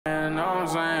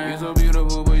so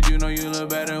beautiful, but you know you look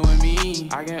better with me.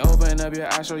 I can open up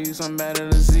your eyes, show you something better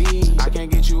to see. I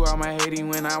can't get you out my hating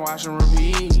when I watch and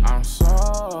repeat. I'm so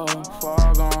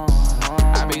far gone.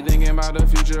 I be thinking about the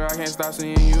future, I can't stop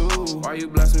seeing you. Why you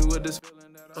bless me with this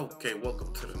feeling that Okay,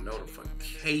 welcome to the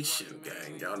notification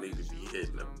gang. Y'all need to be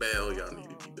hitting the bell. Y'all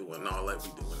need to be doing all that. We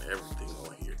doing everything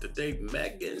on here. Today,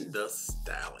 Megan Thee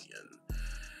Stallion.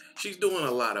 She's doing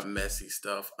a lot of messy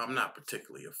stuff. I'm not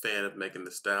particularly a fan of Megan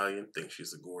Thee Stallion. Think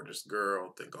she's a gorgeous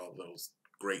girl. Think all those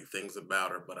great things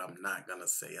about her, but I'm not gonna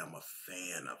say I'm a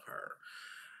fan of her.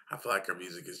 I feel like her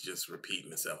music is just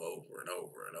repeating itself over and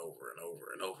over and over and over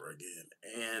and over again.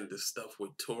 And the stuff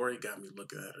with Tory got me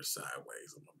looking at her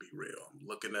sideways. I'm gonna be real. I'm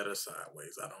looking at her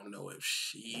sideways. I don't know if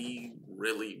she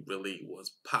really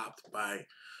was popped by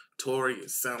Tory.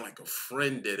 It sounded like a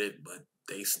friend did it, but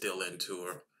they still into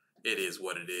her. It is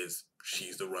what it is.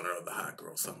 She's the runner of the hot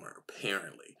girl summer,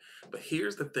 apparently. But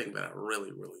here's the thing that I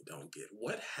really don't get.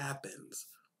 What happens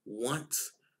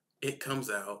once it comes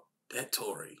out that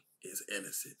Tory is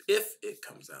innocent? If it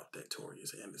comes out that Tory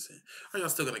is innocent, are y'all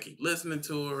still gonna keep listening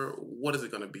to her? What is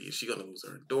it gonna be? Is she gonna lose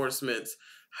her endorsements?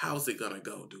 How's it gonna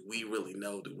go? Do we really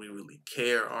know? Do we really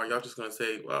care? Are y'all just gonna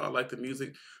say, well, I like the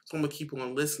music, so I'm gonna keep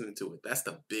on listening to it? That's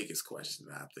the biggest question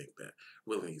that I think that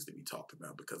really needs to be talked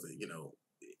about, because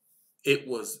it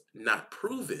was not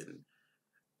proven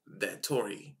that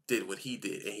Tory did what he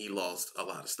did, and he lost a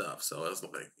lot of stuff. So it's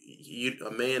like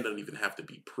a man doesn't even have to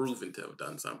be proven to have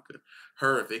done something.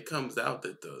 If it comes out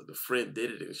that the friend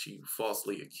did it and she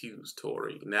falsely accused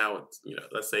Tory, now it's,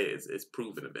 let's say it's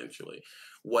proven eventually.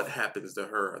 What happens to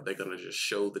her? Are they gonna just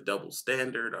show the double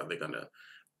standard? Are they gonna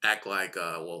act like,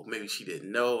 well, maybe she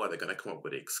didn't know? Are they gonna come up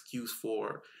with an excuse for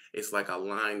her? It's like a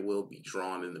line will be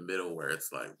drawn in the middle where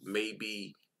it's like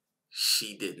maybe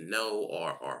she didn't know,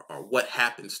 or what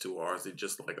happens to her? Or is it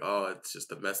just like, oh, it's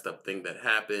just a messed up thing that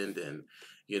happened, and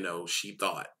she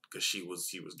thought because she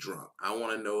was drunk? I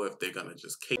want to know if they're gonna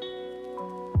just